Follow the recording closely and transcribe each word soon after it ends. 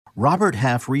Robert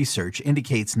Half research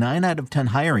indicates 9 out of 10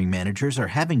 hiring managers are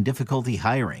having difficulty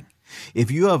hiring.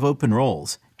 If you have open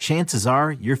roles, chances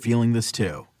are you're feeling this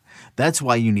too. That's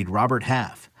why you need Robert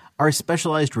Half. Our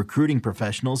specialized recruiting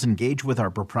professionals engage with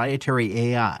our proprietary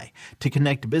AI to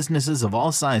connect businesses of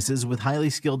all sizes with highly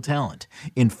skilled talent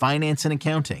in finance and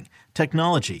accounting,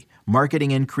 technology,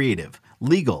 marketing and creative,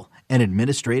 legal, and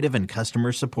administrative and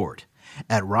customer support.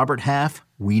 At Robert Half,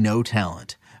 we know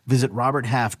talent. Visit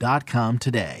roberthalf.com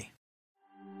today.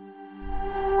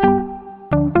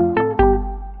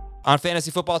 On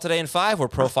Fantasy Football Today in 5, we're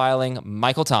profiling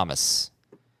Michael Thomas.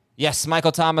 Yes,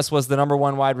 Michael Thomas was the number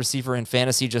 1 wide receiver in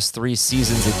fantasy just 3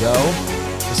 seasons ago.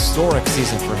 Historic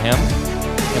season for him,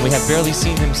 and we have barely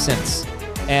seen him since.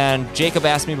 And Jacob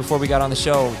asked me before we got on the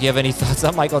show, do you have any thoughts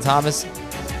on Michael Thomas?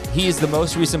 He is the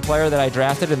most recent player that I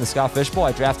drafted in the Scott Fish Bowl.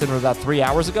 I drafted him about 3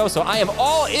 hours ago, so I am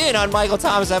all in on Michael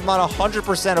Thomas. I have him on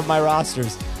 100% of my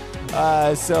rosters.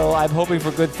 So I'm hoping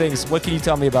for good things. What can you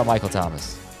tell me about Michael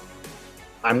Thomas?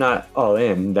 I'm not all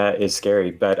in. That is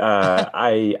scary. But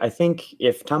I think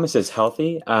if Thomas is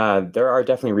healthy, there are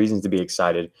definitely reasons to be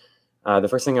excited. The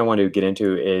first thing I want to get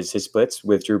into is his splits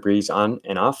with Drew Brees on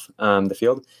and off the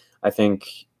field. I think,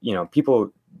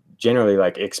 people generally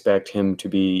expect him to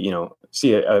be,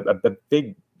 see a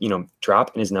big,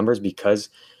 drop in his numbers because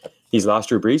he's lost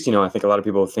Drew Brees. I think a lot of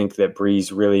people think that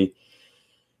Brees really,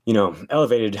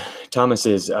 elevated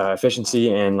Thomas's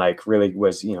efficiency and really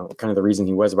was, kind of the reason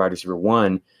he was wide receiver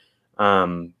 1.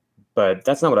 But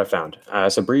that's not what I found.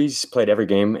 So Brees played every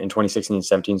game in 2016 and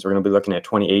 17. So we're going to be looking at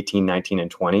 2018, 19, and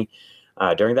 20.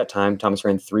 During that time, Thomas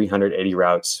ran 380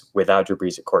 routes without Drew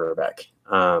Brees at quarterback.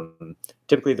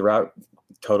 Typically the route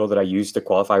total that I use to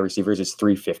qualify receivers is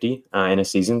 350 in a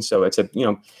season. So it's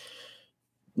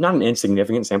not an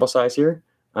insignificant sample size here.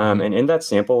 And in that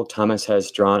sample, Thomas has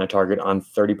drawn a target on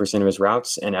 30% of his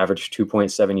routes and averaged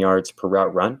 2.7 yards per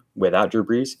route run without Drew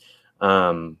Brees.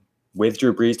 With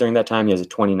Drew Brees during that time, he has a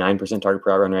 29% target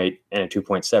per route run rate and a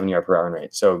 2.7 yard per route run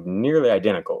rate. So nearly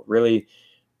identical. Really,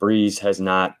 Brees has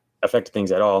not affected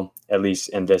things at all, at least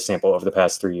in this sample over the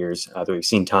past 3 years that we've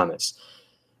seen Thomas.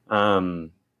 No,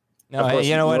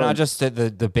 you know what? Not just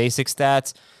the basic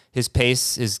stats. His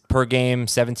pace is per game,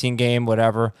 17 game,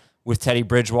 whatever. With Teddy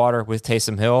Bridgewater, with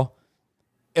Taysom Hill,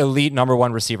 elite number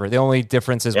 1 receiver. The only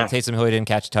difference is with Taysom Hill, he didn't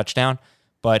catch a touchdown,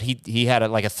 but he had a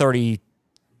 32%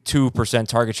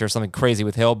 target share, something crazy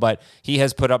with Hill, but he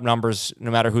has put up numbers no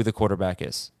matter who the quarterback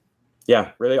is.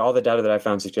 Yeah, really all the data that I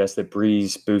found suggests that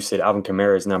Brees boosted Alvin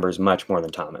Kamara's numbers much more than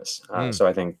Thomas. So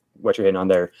I think what you're hitting on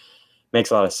there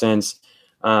makes a lot of sense.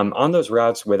 On those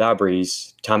routes without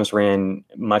Brees, Thomas ran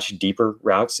much deeper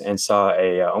routes and saw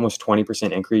a almost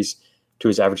 20% increase to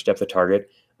his average depth of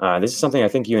target. This is something I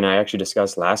think you and I actually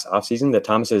discussed last offseason, that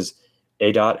Thomas's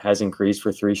ADOT has increased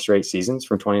for 3 straight seasons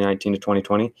from 2019 to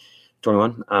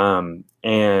 2021.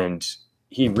 And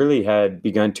he really had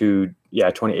begun to,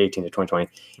 2018 to 2020,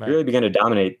 He really began to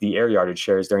dominate the air yardage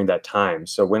shares during that time.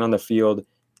 So when on the field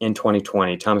in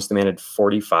 2020, Thomas demanded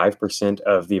 45%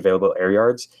 of the available air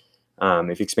yards.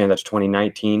 If you expand that to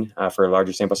 2019 for a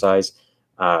larger sample size,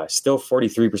 still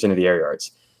 43% of the air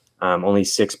yards. Only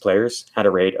 6 players had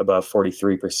a rate above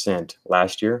 43%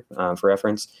 last year, for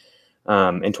reference.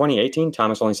 In 2018,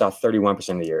 Thomas only saw 31%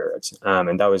 of the air yards.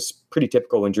 And that was pretty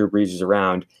typical when Drew Brees was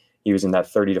around. He was in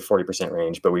that 30 to 40%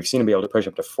 range, but we've seen him be able to push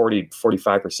up to 40,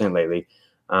 45% lately.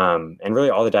 And really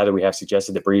all the data we have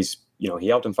suggested that Brees, he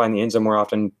helped him find the end zone more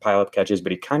often, pile up catches,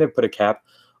 but he kind of put a cap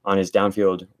on his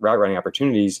downfield route running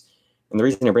opportunities. And the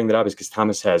reason I bring that up is because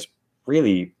Thomas has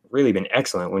really, really been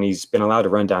excellent when he's been allowed to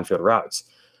run downfield routes.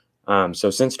 So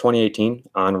since 2018,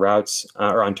 on routes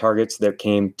or on targets that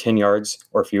came 10 yards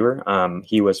or fewer,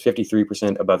 he was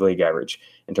 53% above league average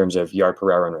in terms of yard per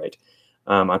route run rate.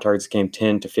 On targets that came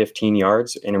 10 to 15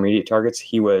 yards, intermediate targets,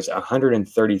 he was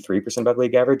 133% above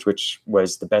league average, which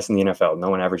was the best in the NFL. No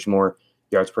one averaged more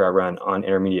yards per route run on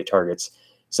intermediate targets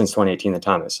since 2018 than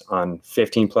Thomas. On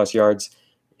 15 plus yards,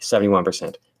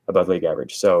 71% above league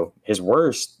average. So his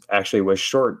worst actually was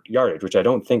short yardage, which I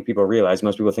don't think people realize.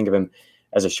 Most people think of him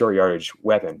as a short yardage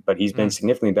weapon, but he's been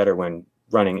significantly better when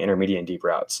running intermediate and deep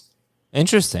routes.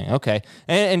 Interesting. Okay.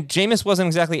 And Jameis wasn't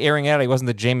exactly airing out. He wasn't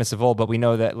the Jameis of old, but we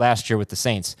know that last year with the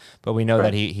Saints, but we know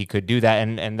that he could do that.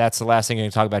 And that's the last thing I'm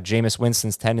going to talk about, Jameis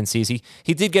Winston's tendencies.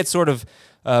 He did get sort of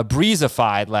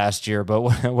breezified last year, but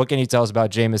what can you tell us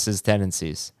about Jameis's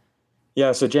tendencies?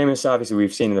 Yeah, so Jameis, obviously,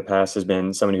 we've seen in the past, has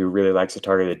been somebody who really likes to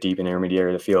target the deep and intermediate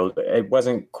area of the field. It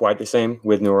wasn't quite the same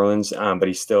with New Orleans, but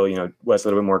he still, was a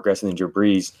little bit more aggressive than Drew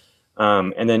Brees.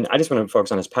 And then I just want to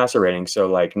focus on his passer rating. So,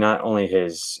 not only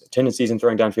his tendencies in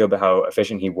throwing downfield, but how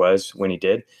efficient he was when he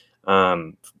did.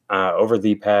 On over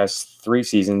the past 3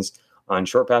 seasons. On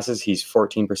short passes, he's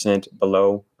 14%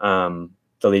 below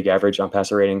the league average on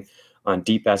passer rating. On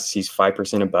deep passes, he's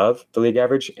 5% above the league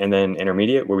average. And then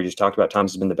intermediate, where we just talked about,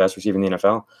 Thomas has been the best receiver in the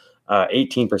NFL,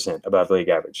 18% above the league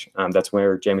average. That's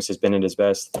where Jameis has been at his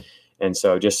best. And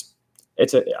so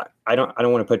I don't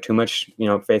want to put too much,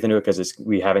 faith into it, because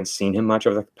we haven't seen him much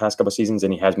over the past couple of seasons,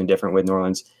 and he has been different with New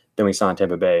Orleans than we saw in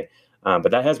Tampa Bay. But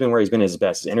that has been where he's been at his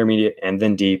best, is intermediate and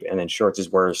then deep, and then shorts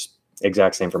is worse.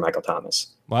 Exact same for Michael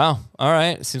Thomas. Wow. All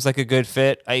right. Seems like a good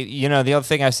fit. The other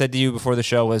thing I said to you before the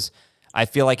show was, I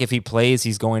feel like if he plays,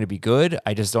 he's going to be good.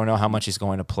 I just don't know how much he's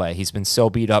going to play. He's been so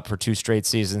beat up for 2 straight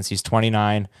seasons. He's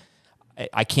 29.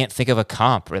 I can't think of a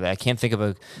comp, really. I can't think of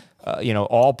a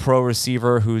all-pro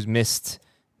receiver who's missed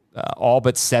all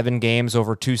but 7 games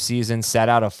over 2 seasons, sat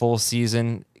out a full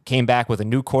season, came back with a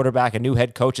new quarterback, a new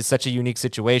head coach. It's such a unique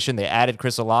situation. They added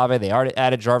Chris Olave. They already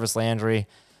added Jarvis Landry.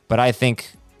 But I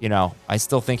think, I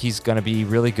still think he's going to be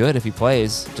really good if he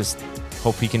plays. Just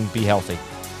hope he can be healthy.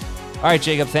 All right,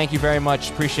 Jacob, thank you very much.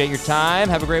 Appreciate your time.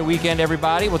 Have a great weekend,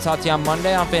 everybody. We'll talk to you on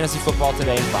Monday on Fantasy Football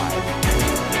Today in 5.